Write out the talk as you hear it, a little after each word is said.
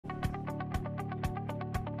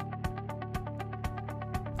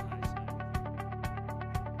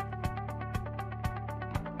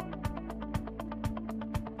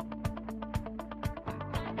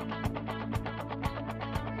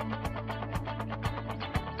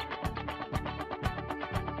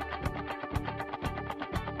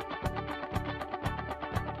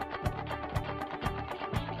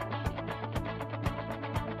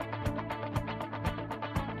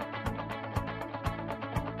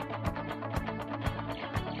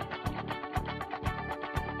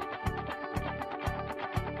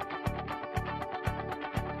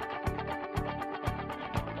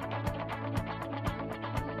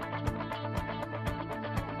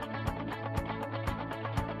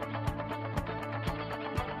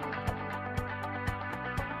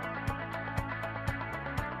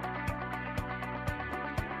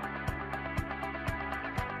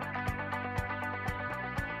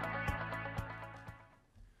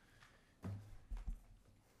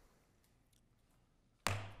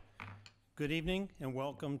Good evening and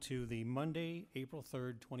welcome to the Monday, April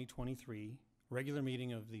 3rd, 2023 regular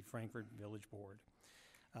meeting of the Frankfort Village Board.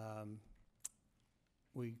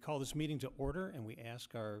 We call this meeting to order and we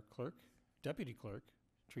ask our clerk, Deputy Clerk,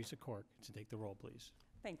 Teresa Cork, to take the roll, please.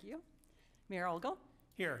 Thank you. Mayor Olgel?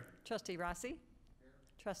 Here. Trustee Rossi? Here.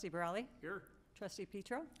 Trustee Borelli? Here. Trustee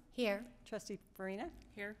Petro? Here. Trustee Farina?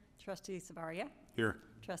 Here. Trustee Savaria? Here.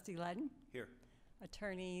 Trustee Ledden? Here.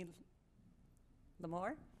 Attorney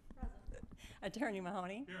Lamore? Present. Attorney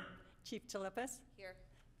Mahoney? Here. Chief Tilippus? Here.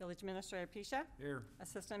 Village Administrator Pisha? Here.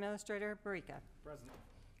 Assistant Administrator Barika? Present.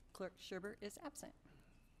 Clerk Sherbert is absent.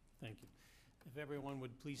 Thank you. If everyone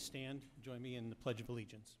would please stand, join me in the Pledge of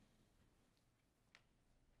Allegiance.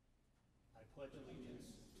 I pledge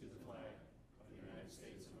allegiance to the flag of the United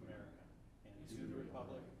States of America and to the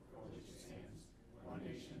republic for which it stands, one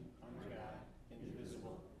nation, under God,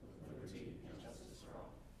 indivisible, with liberty and justice for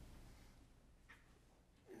all.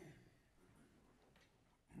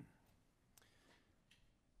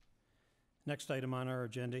 Next item on our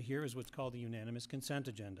agenda here is what's called the unanimous consent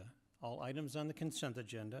agenda. All items on the consent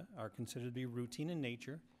agenda are considered to be routine in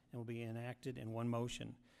nature and will be enacted in one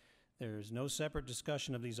motion. There is no separate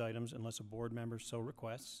discussion of these items unless a board member so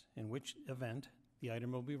requests, in which event the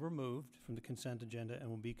item will be removed from the consent agenda and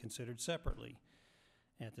will be considered separately.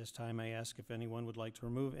 At this time, I ask if anyone would like to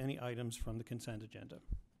remove any items from the consent agenda.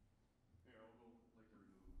 Mayor, I would like to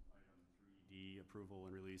remove item 3D, approval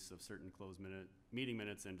and release of certain closed meeting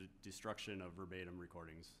minutes and destruction of verbatim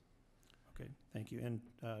recordings. Okay, thank you. And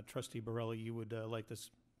Trustee Borelli, you would like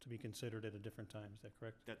this to be considered at a different time, is that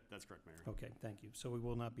correct? That's correct, Mayor. Okay, thank you. So we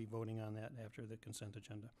will not be voting on that after the consent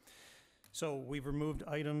agenda. So we've removed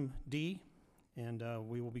item D, and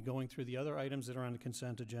we will be going through the other items that are on the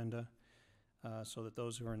consent agenda so that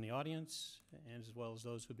those who are in the audience, and as well as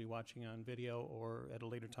those who will be watching on video or at a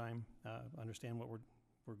later time, understand what we're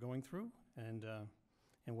going through and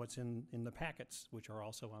what's in the packets, which are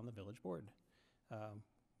also on the village board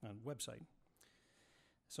website.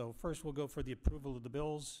 So first we'll go for the approval of the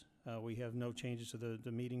bills. We have no changes to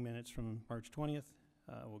the meeting minutes from March 20th.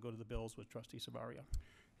 We'll go to the bills with Trustee Savaria.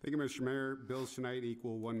 Thank you, Mr. Mayor. Bills tonight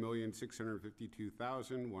equal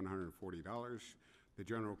 $1,652,140. The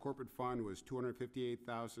general corporate fund was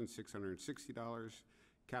 $258,660.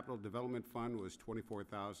 Capital Development Fund was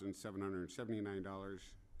 $24,779.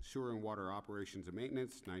 Sewer and Water Operations and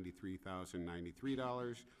Maintenance,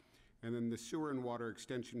 $93,093. And then the Sewer and Water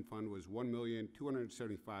Extension Fund was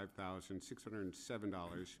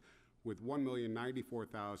 $1,275,607, with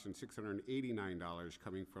 $1,094,689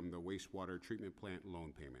 coming from the wastewater treatment plant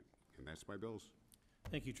loan payment. And that's my bills.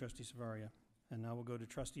 Thank you, Trustee Savaria. And now we'll go to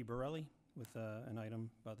Trustee Borelli with an item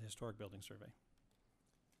about the Historic Building Survey.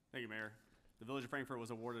 Thank you, Mayor. The Village of Frankfort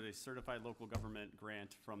was awarded a certified local government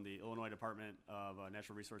grant from the Illinois Department of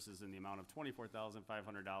Natural Resources in the amount of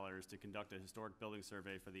 $24,500 to conduct a historic building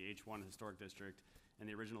survey for the H1 Historic District and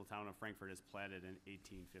the original town of Frankfort as platted in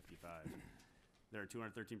 1855. There are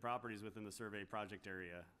 213 properties within the survey project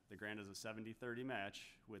area. The grant is a 70-30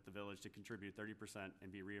 match with the village to contribute 30%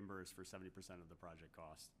 and be reimbursed for 70% of the project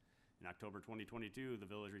cost. In October 2022, the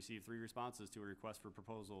village received 3 responses to a request for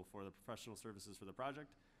proposal for the professional services for the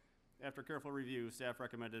project. After careful review, staff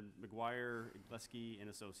recommended McGuire, Gillespie &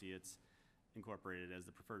 Associates, Incorporated as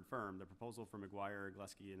the preferred firm. The proposal for McGuire,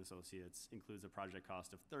 Gillespie & Associates includes a project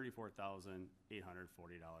cost of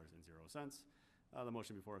 $34,840.00. The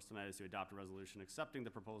motion before us tonight is to adopt a resolution accepting the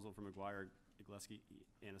proposal for McGuire, Gillespie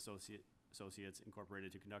 & Associates,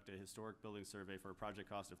 Incorporated to conduct a historic building survey for a project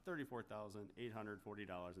cost of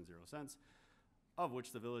 $34,840.00, of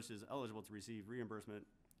which the village is eligible to receive reimbursement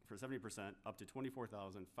for 70% up to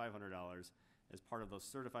 $24,500 as part of the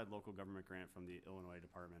certified local government grant from the Illinois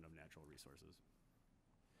Department of Natural Resources.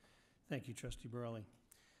 Thank you, Trustee Borelli.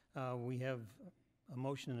 We have a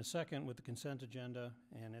motion and a second with the consent agenda,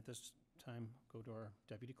 and at this time, go to our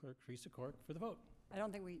Deputy Clerk, Teresa Cork, for the vote. I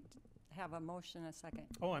don't think we have a motion and a second.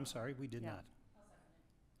 Oh, I'm sorry, we did not. I'll second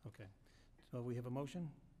it. Okay, so we have a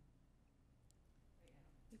motion.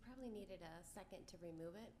 We probably needed a second to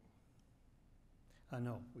remove it.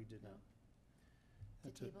 No, we did not.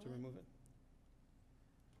 To table to it? remove it?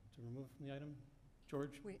 To remove from the item?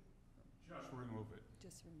 George? Just remove it.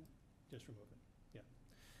 Just remove. Just remove it, yeah.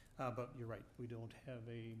 But you're right, we don't have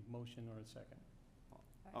a motion or a second.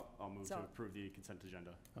 I'll move to approve the consent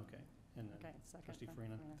agenda. Okay, and then second. Trustee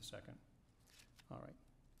Farina, the second. All right.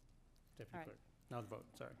 Deputy Clerk. Now the vote,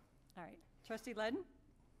 sorry. All right. Trustee Ledden?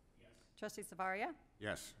 Yes. Trustee Savaria?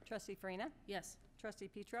 Yes. Trustee Farina? Yes. Trustee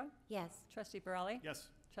Petro? Yes. Trustee Borelli? Yes.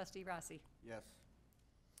 Trustee Rossi? Yes.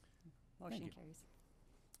 Motion you. carries.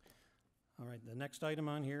 All right, the next item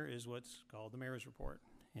on here is what's called the Mayor's Report.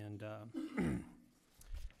 And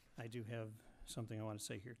I do have something I want to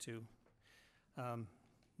say here, too.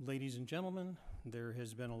 Ladies and gentlemen, there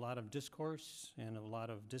has been a lot of discourse and a lot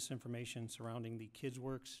of disinformation surrounding the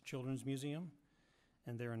KidsWorks Children's Museum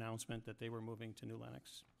and their announcement that they were moving to New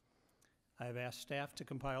Lenox. I have asked staff to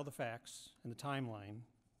compile the facts and the timeline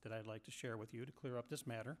that I'd like to share with you to clear up this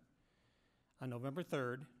matter. On November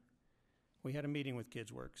 3rd, we had a meeting with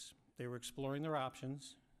KidsWorks. They were exploring their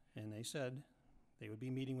options, and they said they would be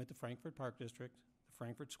meeting with the Frankfort Park District, the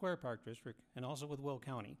Frankfort Square Park District, and also with Will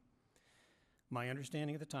County. My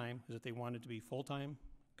understanding at the time is that they wanted to be full-time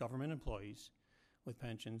government employees with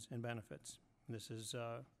pensions and benefits. And this is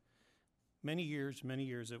many years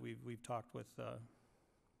that we've talked with the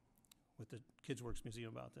KidsWorks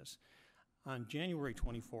Museum about this. On January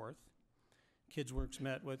 24th, KidsWorks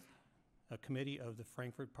met with a committee of the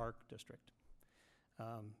Frankfort Park District.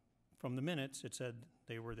 From the minutes, it said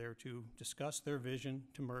they were there to discuss their vision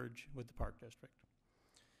to merge with the Park District.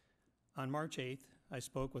 On March 8th, I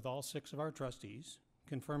spoke with all 6 of our trustees,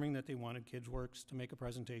 confirming that they wanted KidsWorks to make a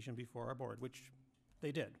presentation before our board, which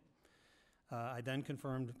they did. I then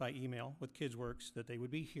confirmed by email with KidsWorks that they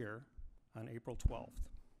would be here on April 12th.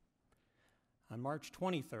 On March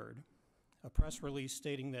 23rd, a press release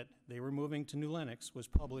stating that they were moving to New Lenox was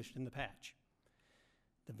published in the Patch.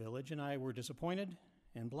 The village and I were disappointed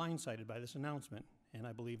and blindsided by this announcement, and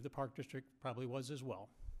I believe the Park District probably was as well.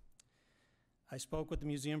 I spoke with the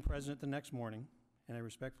museum president the next morning, and I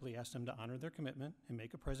respectfully asked them to honor their commitment and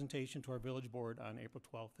make a presentation to our village board on April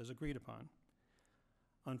 12th as agreed upon.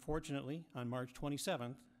 Unfortunately, on March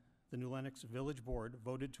 27th, the New Lenox Village Board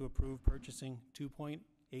voted to approve purchasing 2.8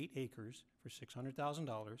 acres for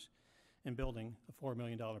 $600,000 and building a $4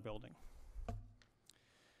 million building.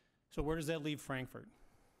 So where does that leave Frankfort?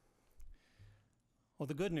 Well,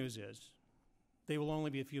 the good news is they will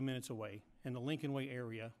only be a few minutes away, and the Lincoln Way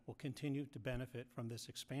area will continue to benefit from this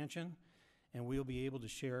expansion, and we will be able to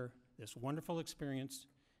share this wonderful experience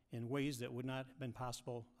in ways that would not have been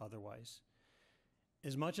possible otherwise.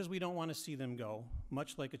 As much as we don't want to see them go,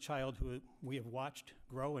 much like a child who we have watched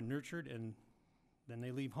grow and nurtured and then they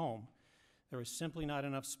leave home, there is simply not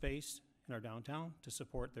enough space in our downtown to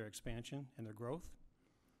support their expansion and their growth.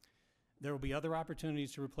 There will be other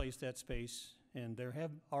opportunities to replace that space, and there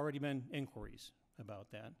have already been inquiries about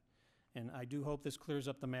that. And I do hope this clears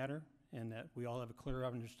up the matter and that we all have a clear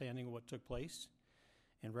understanding of what took place.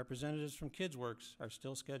 And representatives from KidsWorks are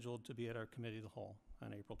still scheduled to be at our committee of the whole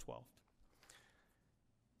on April 12th.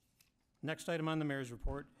 Next item on the mayor's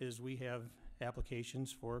report is we have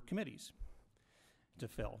applications for committees to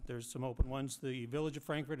fill. There's some open ones. The Village of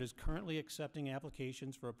Frankfort is currently accepting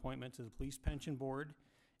applications for appointment to the Police Pension Board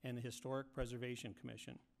and the Historic Preservation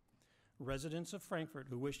Commission. Residents of Frankfort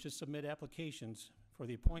who wish to submit applications for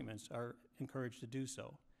the appointments are encouraged to do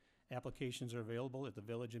so. Applications are available at the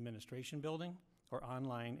Village Administration Building or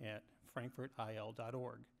online at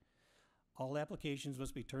frankfortil.org. All applications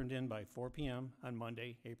must be turned in by 4 p.m. on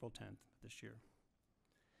Monday, April 10th this year.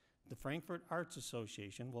 The Frankfort Arts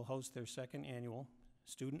Association will host their second annual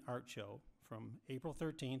Student Art Show from April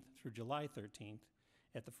 13th through July 13th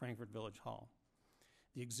at the Frankfort Village Hall.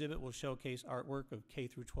 The exhibit will showcase artwork of K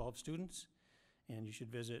through 12 students, and you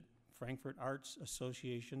should visit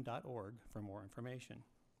frankfortartsassociation.org for more information.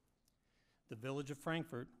 The Village of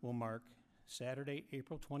Frankfort will mark Saturday,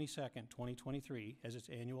 April 22nd, 2023 as its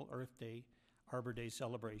annual Earth Day Arbor Day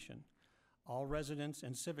celebration. All residents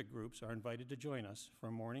and civic groups are invited to join us for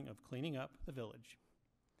a morning of cleaning up the village.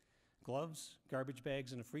 Gloves, garbage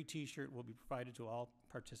bags, and a free t-shirt will be provided to all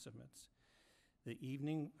participants. The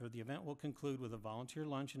event will conclude with a volunteer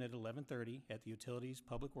luncheon at 11:30 at the Utilities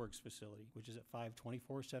Public Works Facility, which is at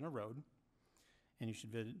 524 Center Road. And you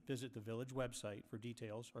should visit the village website for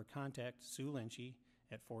details or contact Sue Lynchy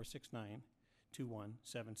at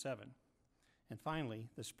 469-2177. And finally,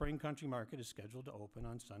 the Spring Country Market is scheduled to open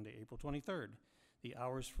on Sunday, April 23rd. The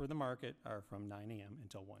hours for the market are from 9 a.m.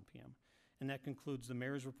 until 1 p.m. And that concludes the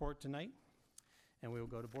mayor's report tonight. And we will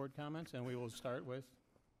go to board comments, and we will start with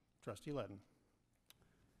Trustee Ledden.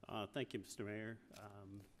 Thank you, Mr. Mayor.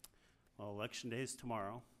 Well, Election Day is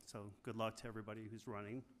tomorrow, so good luck to everybody who's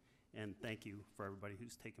running, and thank you for everybody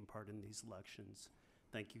who's taken part in these elections.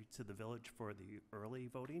 Thank you to the village for the early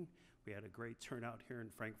voting. We had a great turnout here in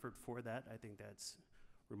Frankfort for that. I think that's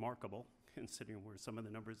remarkable, considering where some of the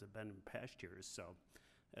numbers have been in past years. So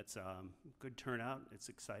it's a good turnout. It's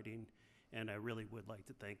exciting. And I really would like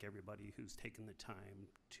to thank everybody who's taken the time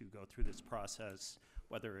to go through this process,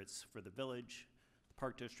 whether it's for the village, the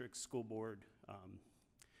Park District, school board.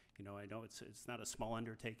 You know, I know it's not a small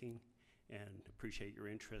undertaking, and appreciate your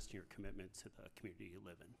interest and your commitment to the community you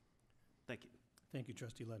live in. Thank you. Thank you,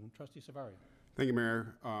 Trustee Ledden. Trustee Savaria. Thank you,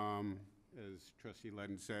 Mayor. As Trustee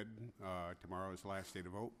Ledden said, tomorrow is the last day to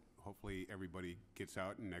vote. Hopefully, everybody gets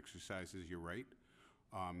out and exercises your right.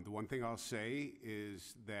 The one thing I'll say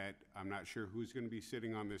is that I'm not sure who's going to be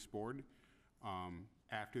sitting on this board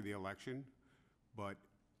after the election, but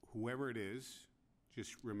whoever it is,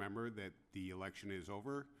 just remember that the election is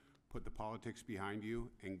over, put the politics behind you,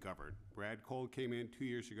 and govern. Brad Cole came in 2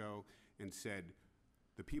 years ago and said,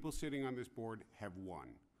 the people sitting on this board have won.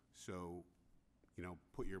 So, you know,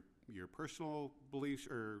 put your personal beliefs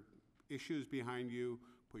or issues behind you,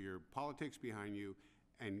 put your politics behind you,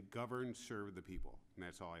 and govern, serve the people. And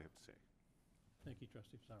that's all I have to say. Thank you,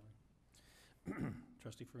 Trustee Savaria.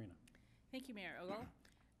 Trustee Farina. Thank you, Mayor Ogle.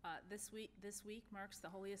 This week marks the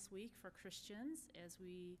holiest week for Christians as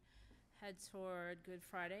we head toward Good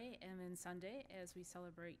Friday and then Sunday as we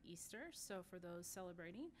celebrate Easter. So for those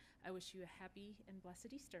celebrating, I wish you a happy and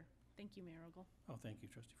blessed Easter. Thank you, Mayor Ogle. Oh, thank you,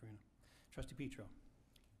 Trustee Farina. Trustee Petro.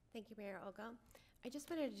 Thank you, Mayor Ogle. I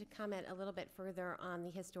just wanted to comment a little bit further on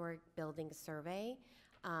the historic building survey.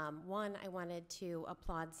 One, I wanted to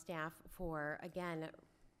applaud staff for, again,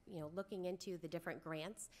 looking into the different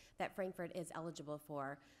grants that Frankfort is eligible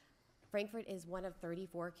for. Frankfort is one of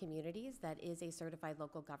 34 communities that is a certified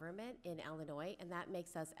local government in Illinois, and that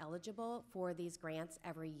makes us eligible for these grants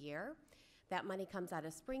every year. That money comes out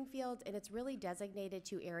of Springfield, and it's really designated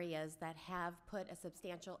to areas that have put a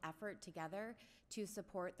substantial effort together to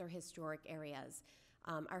support their historic areas.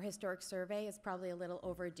 Our historic survey is probably a little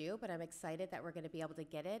overdue, but I'm excited that we're going to be able to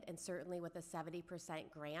get it, and certainly with a 70%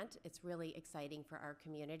 grant, it's really exciting for our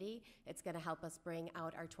community. It's going to help us bring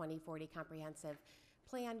out our 2040 comprehensive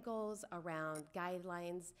plan goals around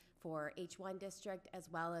guidelines for H1 district, as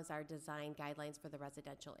well as our design guidelines for the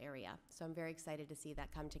residential area. So I'm very excited to see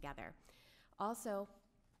that come together. Also,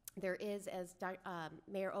 there is, as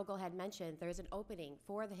Mayor Ogle had mentioned, there's an opening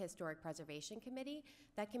for the Historic Preservation Committee.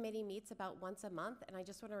 That committee meets about once a month, and I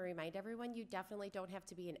just want to remind everyone, you definitely don't have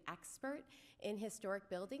to be an expert in historic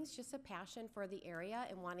buildings, just a passion for the area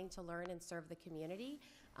and wanting to learn and serve the community.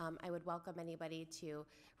 I would welcome anybody to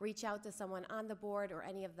reach out to someone on the board or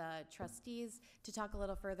any of the trustees to talk a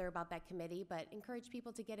little further about that committee, but encourage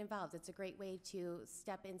people to get involved. It's a great way to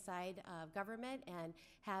step inside government and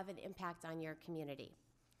have an impact on your community.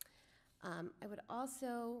 I would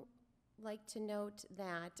also like to note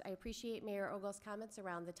that I appreciate Mayor Ogle's comments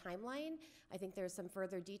around the timeline. I think there's some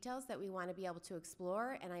further details that we want to be able to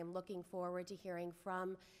explore, and I'm looking forward to hearing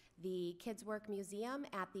from the Kids Work Museum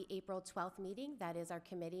at the April 12th meeting. That is our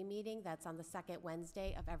committee meeting. That's on the second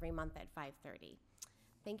Wednesday of every month at 5:30.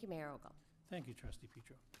 Thank you, Mayor Ogle. Thank you, Trustee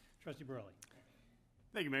Petro. Trustee Burley.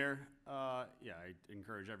 Thank you, Mayor. Yeah, I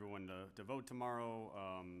encourage everyone to vote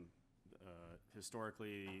tomorrow.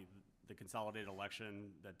 Historically, the consolidated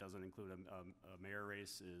election that doesn't include a mayor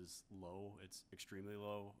race is low. It's extremely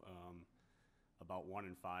low. About 1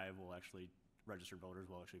 in 5 will actually, registered voters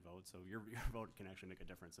will actually vote. So your vote can actually make a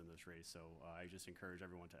difference in this race. So I just encourage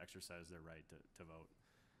everyone to exercise their right to vote.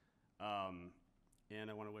 And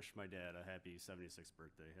I want to wish my dad a happy 76th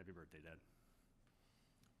birthday. Happy birthday, Dad.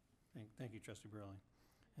 Thank you, Trustee Burley,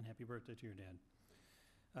 and happy birthday to your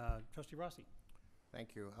dad. Trustee Rossi.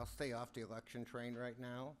 Thank you. I'll stay off the election train right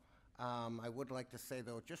now. I would like to say,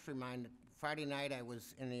 though, just remind, Friday night I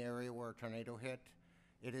was in the area where a tornado hit.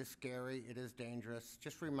 It is scary. It is dangerous.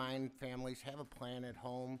 Just remind families, have a plan at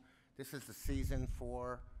home. This is the season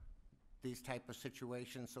for these type of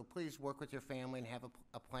situations. So please work with your family and have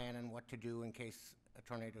a plan on what to do in case a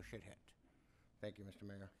tornado should hit. Thank you, Mr.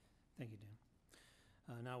 Mayor. Thank you,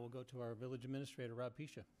 Dan. Now we'll go to our village administrator, Rob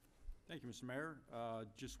Pisha. Thank you, Mr. Mayor.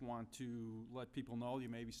 Just want to let people know you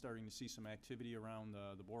may be starting to see some activity around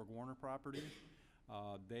the Borg Warner property.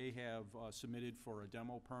 They have submitted for a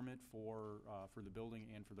demo permit for the building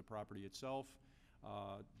and for the property itself.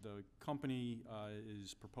 The company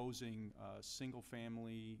is proposing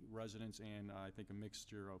single-family residence and I think a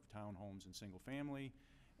mixture of townhomes and single-family.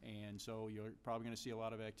 And so you're probably going to see a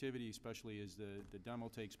lot of activity, especially as the demo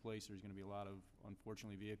takes place. There's going to be a lot of,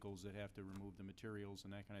 unfortunately, vehicles that have to remove the materials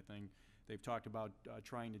and that kind of thing. They've talked about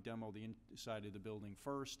trying to demo the inside of the building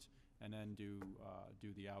first and then do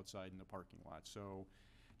the outside in the parking lot. So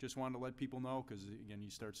just wanted to let people know because, again, you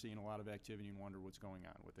start seeing a lot of activity and wonder what's going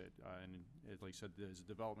on with it. And like I said, as the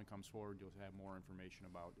development comes forward, you'll have more information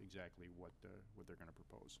about exactly what they're going to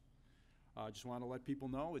propose. Just want to let people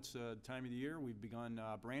know it's the time of the year. We've begun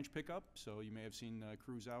branch pickup, so you may have seen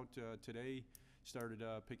crews out today started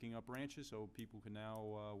picking up branches, so people can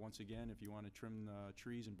now, once again, if you want to trim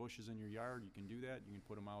trees and bushes in your yard, you can do that. You can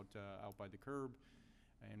put them out by the curb.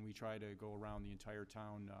 and we try to go around the entire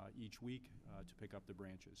town each week to pick up the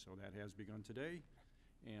branches. So that has begun today,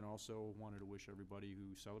 and also wanted to wish everybody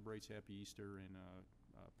who celebrates Happy Easter and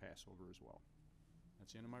Passover as well.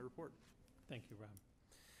 That's the end of my report. Thank you, Rob.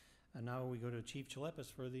 And now we go to Chief Chalepis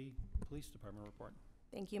for the Police Department report.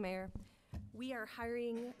 Thank you, Mayor. We are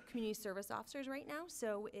hiring community service officers right now,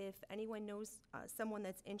 so if anyone knows someone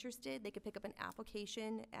that's interested, they could pick up an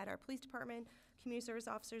application at our police department. Community service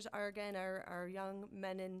officers are, again, our young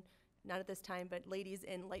men and, not at this time, but ladies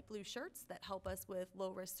in light blue shirts that help us with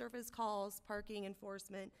low-risk service calls, parking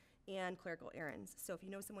enforcement, and clerical errands. So if you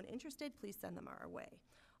know someone interested, please send them our way.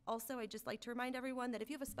 Also, I'd just like to remind everyone that if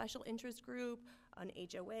you have a special interest group, an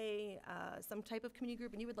HOA, some type of community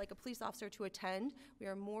group, and you would like a police officer to attend, we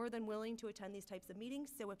are more than willing to attend these types of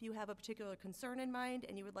meetings. So if you have a particular concern in mind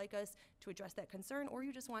and you would like us to address that concern, or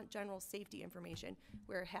you just want general safety information,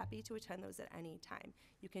 we're happy to attend those at any time.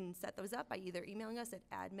 You can set those up by either emailing us at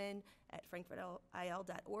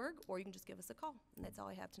admin@frankfortil.org, or you can just give us a call. And that's all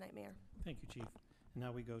I have tonight, Mayor. Thank you, Chief. And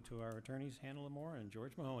now we go to our attorneys, Hannah Lamore and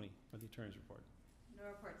George Mahoney, for the attorney's report. No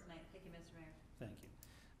report tonight. Thank you, Mr. Mayor. Thank you.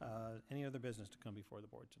 Any other business to come before the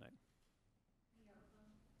board tonight?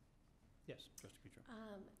 Yes, Trustee Petro.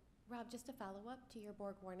 Rob, just a follow-up to your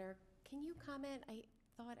Borg Warner, can you comment, I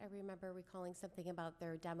thought I remember recalling something about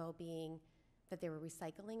their demo being that they were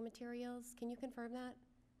recycling materials. Can you confirm that?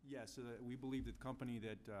 Yes, we believe that the company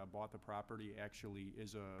that bought the property actually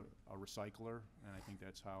is a recycler, and I think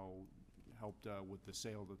that's how helped with the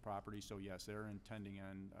sale of the property. So yes, they're intending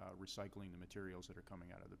on recycling the materials that are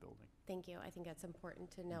coming out of the building. Thank you. I think that's important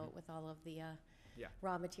to note with all of the Yeah.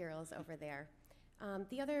 raw materials over there.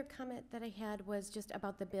 The other comment that I had was just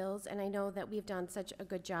about the bills, and I know that we've done such a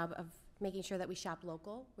good job of making sure that we shop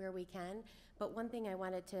local where we can, but one thing I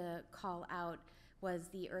wanted to call out was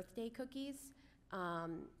the Earth Day cookies,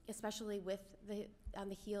 especially with on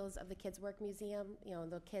the heels of the Kids Work Museum, you know,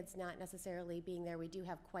 the kids not necessarily being there. We do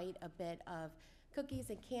have quite a bit of cookies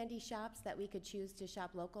and candy shops that we could choose to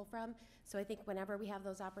shop local from. So I think whenever we have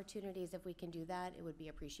those opportunities, if we can do that, it would be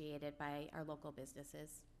appreciated by our local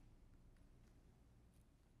businesses.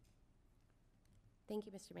 Thank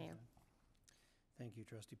you, Mr. Mayor. Thank you,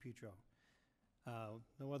 Trustee Petro.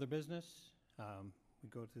 No other business? We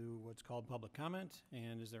go to what's called public comment,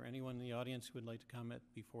 and is there anyone in the audience who would like to comment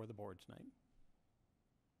before the board tonight?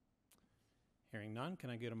 Hearing none, can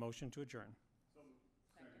I get a motion to adjourn?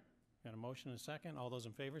 Got a motion and a second. All those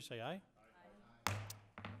in favor say aye. Aye.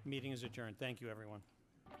 Meeting is adjourned. Thank you, everyone.